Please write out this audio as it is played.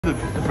The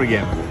free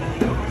game.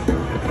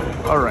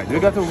 Alright,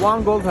 we got the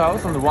 1 gold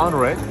house and the 1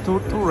 red,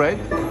 two red.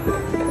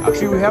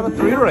 Actually, we have a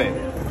 3 red.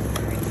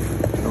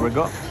 Here we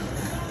go.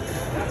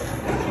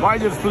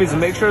 Just please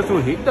make sure to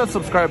hit that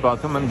subscribe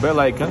button and bell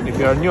icon if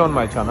you are new on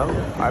my channel.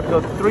 I've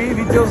got 3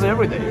 videos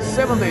every day,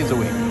 7 days a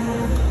week.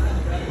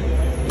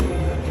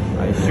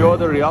 I show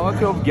the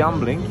reality of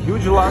gambling,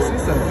 huge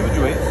losses and huge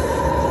wins.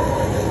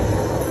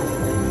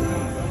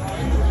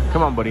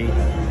 Come on, buddy.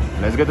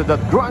 Let's get to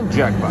that grand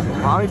jackpot,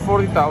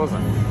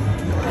 140,000.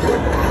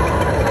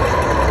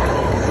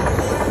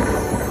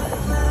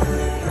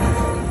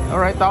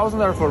 Alright,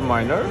 1,000 are for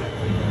minor.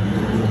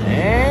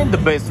 And the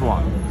best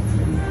one.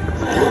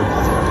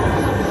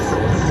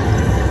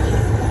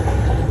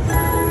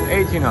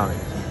 1,800.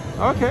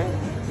 Okay,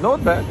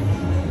 not bad.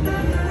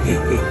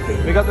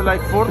 We got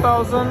like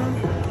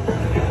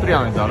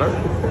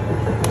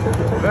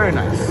 $4,300. Very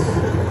nice.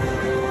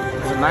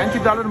 It's a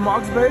 $90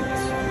 max bet.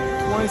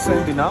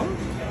 2070 now.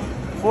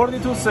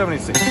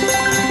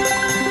 42.76.